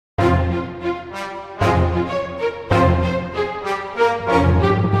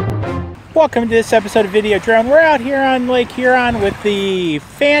Welcome to this episode of Video Drone. We're out here on Lake Huron with the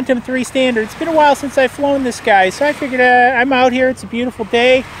Phantom 3 Standard. It's been a while since I've flown this guy, so I figured I'm out here. It's a beautiful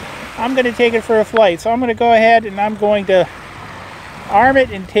day. I'm going to take it for a flight. So I'm going to go ahead and I'm going to arm it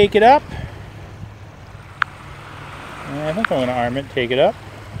and take it up. I think I'm going to arm it and take it up.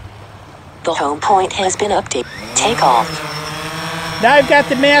 The home point has been updated. Take off. Now I've got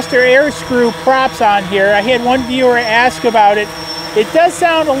the master air screw props on here. I had one viewer ask about it. It does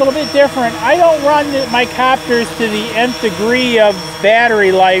sound a little bit different. I don't run my copters to the nth degree of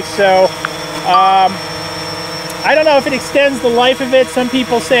battery life, so I don't know if it extends the life of it. Some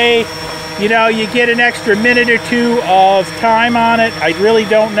people say, you know, you get an extra minute or two of time on it. I really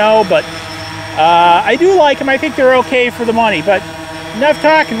don't know, but I do like them. I think they're okay for the money. But enough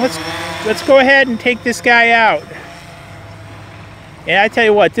talking. Let's go ahead and take this guy out. And I tell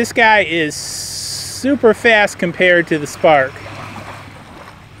you what, this guy is super fast compared to the Spark.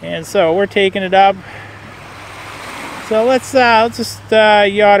 And so we're taking it up. So let's just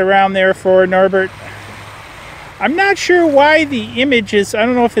yacht around there for Norbert. I'm not sure why the image is, I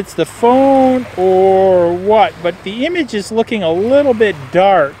don't know if it's the phone or what, but the image is looking a little bit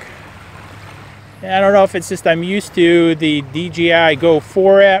dark. And I don't know if it's just I'm used to the DJI Go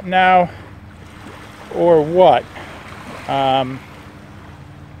 4 app now or what.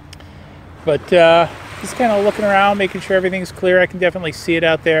 Just kind of looking around, making sure everything's clear. I can definitely see it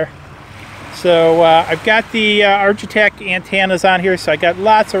out there. So I've got the Argitech antennas on here, so I got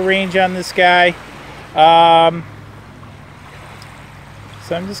lots of range on this guy. So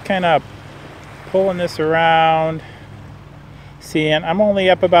I'm just kind of pulling this around. Seeing, I'm only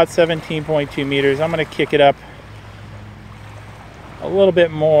up about 17.2 meters. I'm going to kick it up a little bit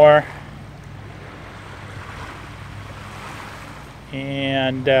more.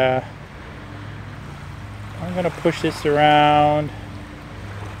 And I'm going to push this around,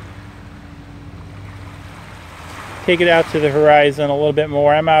 take it out to the horizon a little bit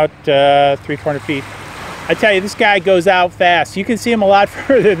more. I'm out 300 feet. I tell you, this guy goes out fast. You can see him a lot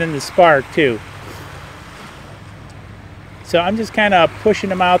further than the Spark too. So I'm just kind of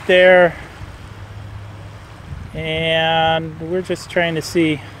pushing him out there, and we're just trying to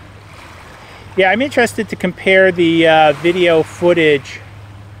see. Yeah, I'm interested to compare the video footage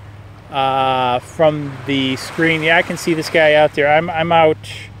from the screen. Yeah, I can see this guy out there. I'm out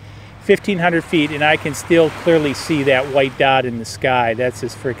 1,500 feet, and I can still clearly see that white dot in the sky. That's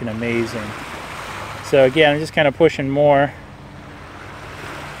just freaking amazing. So again, I'm just kind of pushing more.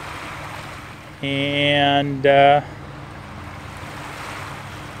 And I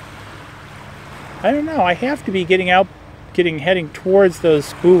don't know. I have to be heading towards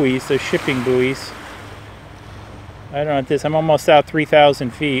those buoys, those shipping buoys. I don't know what this. I'm almost out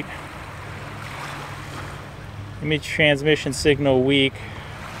 3,000 feet. Image transmission signal weak.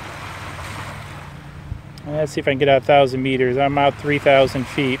 Let's see if I can get out 1,000 meters. I'm out 3,000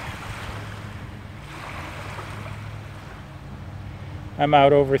 feet. I'm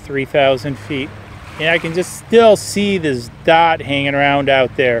out over 3,000 feet. And I can just still see this dot hanging around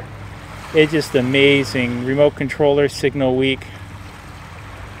out there. It's just amazing. Remote controller signal weak.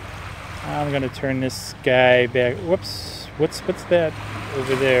 I'm going to turn this guy back. Whoops. What's that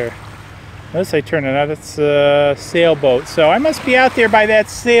over there? Unless I turn it on, that's a sailboat. So I must be out there by that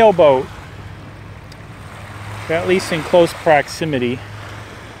sailboat. At least in close proximity.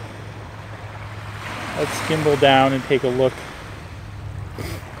 Let's gimbal down and take a look.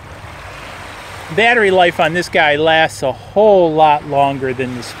 Battery life on this guy lasts a whole lot longer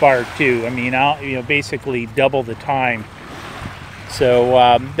than the Spark too. I mean, basically double the time.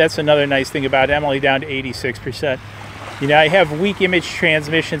 So that's another nice thing about it. I'm only down to 86%. You know, I have weak image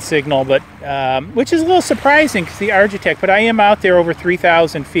transmission signal, but which is a little surprising because the Argitech. But I am out there over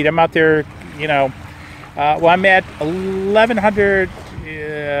 3,000 feet. I'm out there, you know. Well, I'm at 1,100,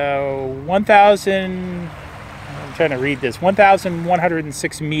 1,000. I'm trying to read this.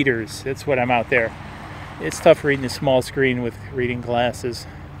 1,106 meters. That's what I'm out there. It's tough reading a small screen with reading glasses.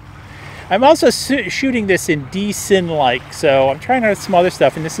 I'm also shooting this in desyn-like, so I'm trying out some other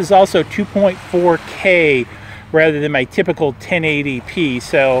stuff, and this is also 2.4K rather than my typical 1080p.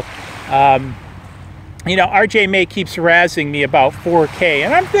 So, you know, RJ May keeps razzing me about 4K,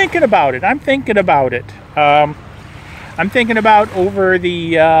 and I'm thinking about it. I'm thinking about over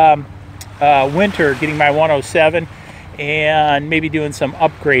the winter getting my 107 and maybe doing some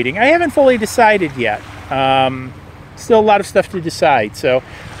upgrading. I haven't fully decided yet. Still a lot of stuff to decide. So,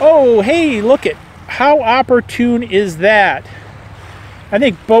 oh, hey, look at how opportune is that? I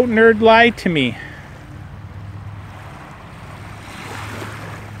think Boat Nerd lied to me.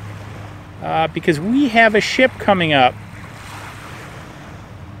 because we have a ship coming up.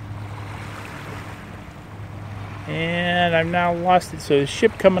 I've now lost it. So the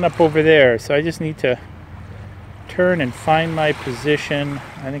ship coming up over there. So I just need to turn and find my position.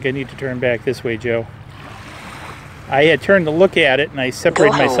 I think I need to turn back this way, Joe. I had turned to look at it and I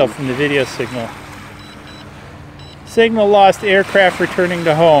separated myself from the video signal. Signal lost, aircraft returning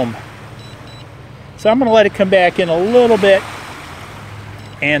to home. So I'm going to let it come back in a little bit,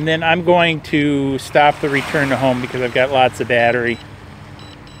 and then I'm going to stop the return to home because I've got lots of battery.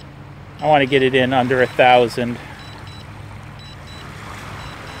 I want to get it in under 1,000.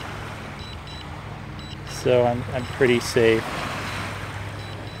 So I'm pretty safe.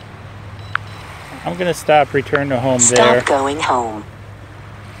 I'm going to stop return to home there. Stop going home.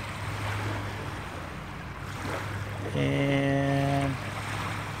 And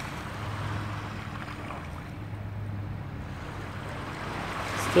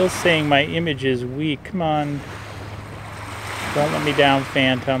still saying my image is weak. Come on. Don't let me down,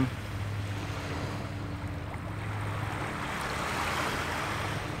 Phantom.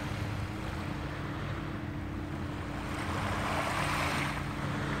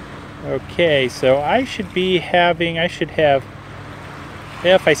 Okay, so I should have,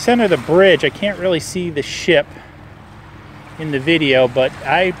 if I center the bridge, I can't really see the ship in the video, but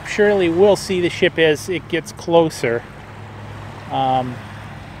I surely will see the ship as it gets closer.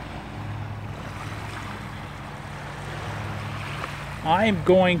 I'm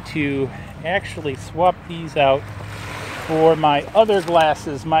going to actually swap these out for my other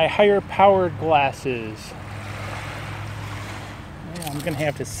glasses, my higher powered glasses. I'm going to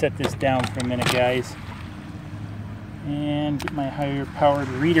have to set this down for a minute, guys, and get my higher powered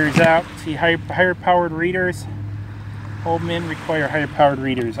readers out. See, higher powered readers, hold them in, require higher powered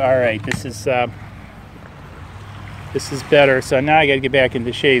readers. Alright, this is better. So now I got to get back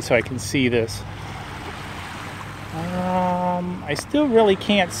into shade so I can see this. I still really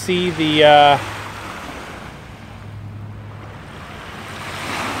can't see the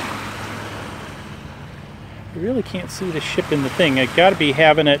I really can't see the ship in the thing. I got to be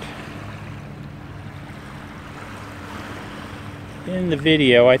having it in the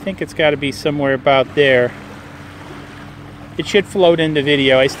video. I think it's got to be somewhere about there. It should float into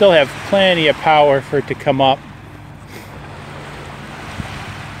video. I still have plenty of power for it to come up.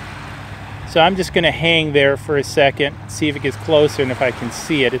 So I'm just going to hang there for a second, see if it gets closer and if I can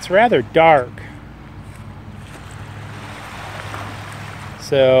see it. It's rather dark.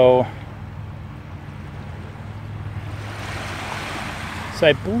 So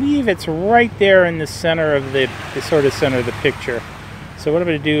I believe it's right there in the center of the sort of center of the picture. So what I'm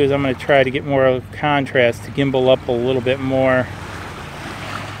going to do is I'm going to try to get more contrast to gimbal up a little bit more.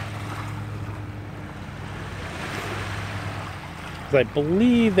 I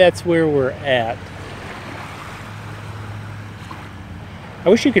believe that's where we're at. I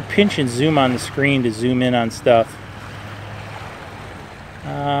wish you could pinch and zoom on the screen to zoom in on stuff.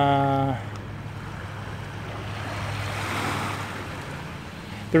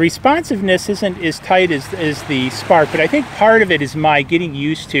 The responsiveness isn't as tight as the Spark, but I think part of it is my getting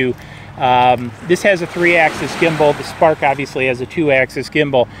used to. This has a 3-axis gimbal. The Spark obviously has a 2-axis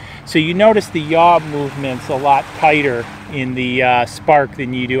gimbal. So you notice the yaw movement's a lot tighter in the Spark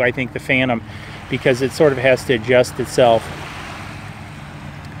than you do, I think, the Phantom, because it sort of has to adjust itself.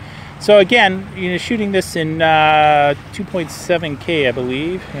 So again, shooting this in 2.7K, I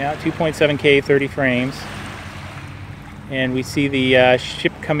believe. Yeah, 2.7K, 30 frames. And we see the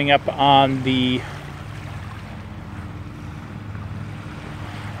ship coming up on the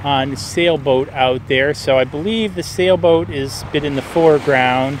sailboat out there. So I believe the sailboat is a bit in the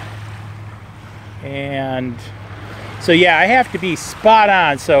foreground. And so yeah, I have to be spot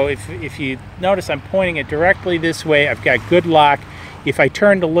on. So if you notice, I'm pointing it directly this way. I've got good lock. If I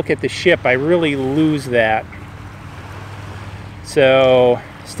turn to look at the ship, I really lose that. So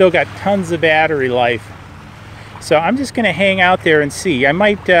still got tons of battery life. So I'm just going to hang out there and see. I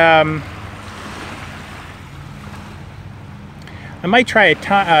might try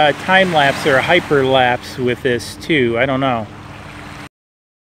a time lapse or a hyper lapse with this too. I don't know.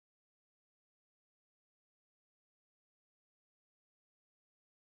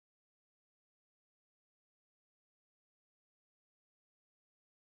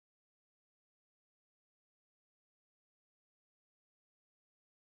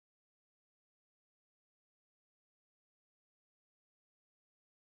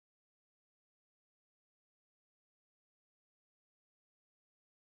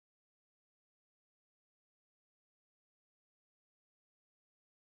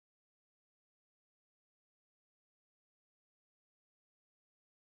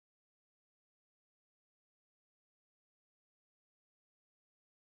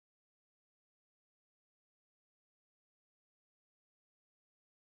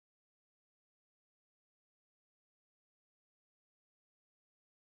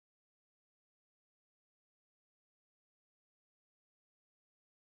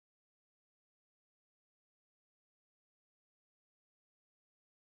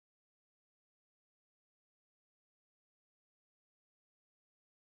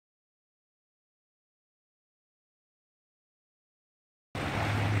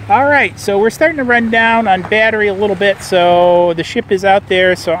 Alright, so we're starting to run down on battery a little bit, so the ship is out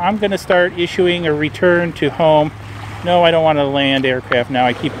there, so I'm going to start issuing a return to home. No, I don't want to land aircraft now.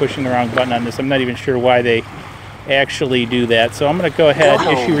 I keep pushing the wrong button on this. I'm not even sure why they actually do that. So I'm going to go ahead,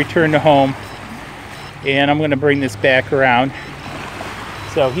 issue return to home, and I'm going to bring this back around.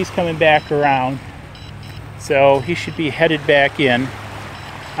 So he's coming back around, so he should be headed back in.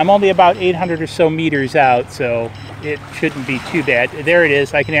 I'm only about 800 or so meters out, so it shouldn't be too bad. There it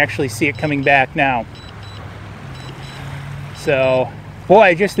is. I can actually see it coming back now. So,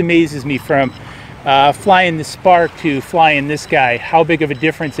 boy, it just amazes me from flying the Spark to flying this guy, how big of a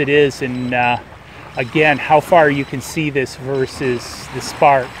difference it is, and again, how far you can see this versus the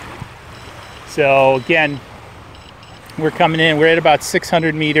Spark. So again, we're coming in, we're at about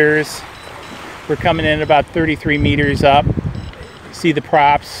 600 meters. We're coming in about 33 meters up. See the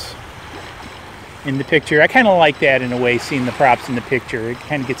props in the picture. I kind of like that in a way, seeing the props in the picture. It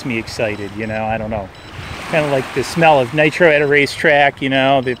kind of gets me excited, you know, I don't know. Kind of like the smell of nitro at a racetrack, you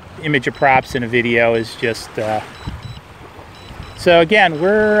know, the image of props in a video is just... So again,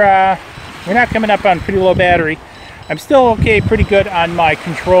 we're not coming up on pretty low battery. I'm still okay, pretty good on my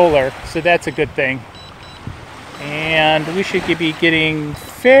controller, so that's a good thing. And we should be getting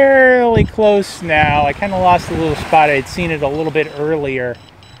fairly close now. I kind of lost a little spot. I had seen it a little bit earlier.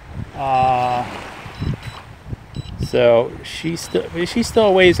 So she's still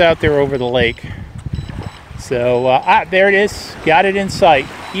a ways out there over the lake. So, there it is. Got it in sight.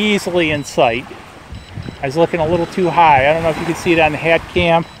 Easily in sight. I was looking a little too high. I don't know if you can see it on the hat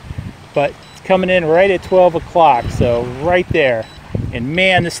cam, but it's coming in right at 12 o'clock. So, right there. And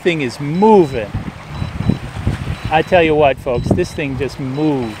man, this thing is moving. I tell you what, folks, this thing just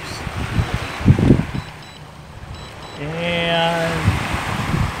moves. And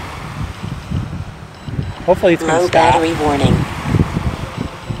hopefully it's going to stop. Low battery warning.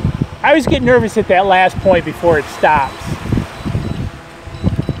 I always get nervous at that last point before it stops.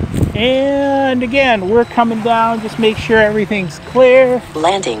 And again, we're coming down. Just make sure everything's clear.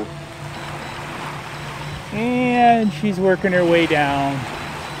 Landing. And she's working her way down.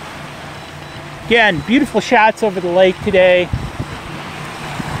 Again, beautiful shots over the lake today.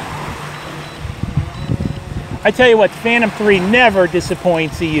 I tell you what, the Phantom 3 never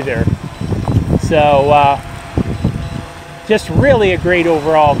disappoints either. So, just really a great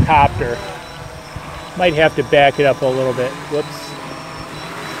overall copter. Might have to back it up a little bit. Whoops.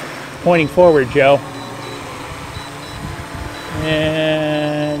 Pointing forward, Joe.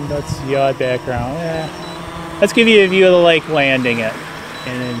 And let's see, odd background. Let's give you a view of the lake landing it.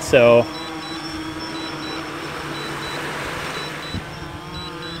 And then so...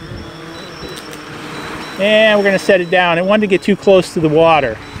 And we're going to set it down. I wanted to get too close to the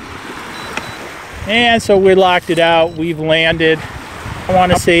water. And so we locked it out. We've landed. I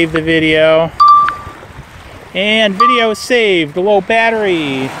want to save the video. And video is saved. Low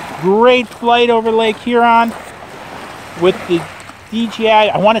battery. Great flight over Lake Huron with the DJI,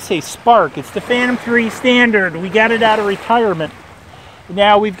 I want to say Spark. It's the Phantom 3 standard. We got it out of retirement.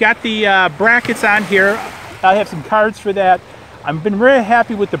 Now we've got the brackets on here. I have some cards for that. I've been very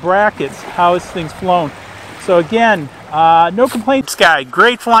happy with the brackets, how this thing's flown. So again, no complaints, guy.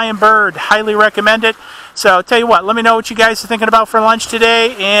 Great flying bird. Highly recommend it. So tell you what, let me know what you guys are thinking about for lunch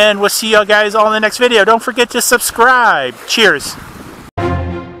today, and we'll see you guys all in the next video. Don't forget to subscribe. Cheers.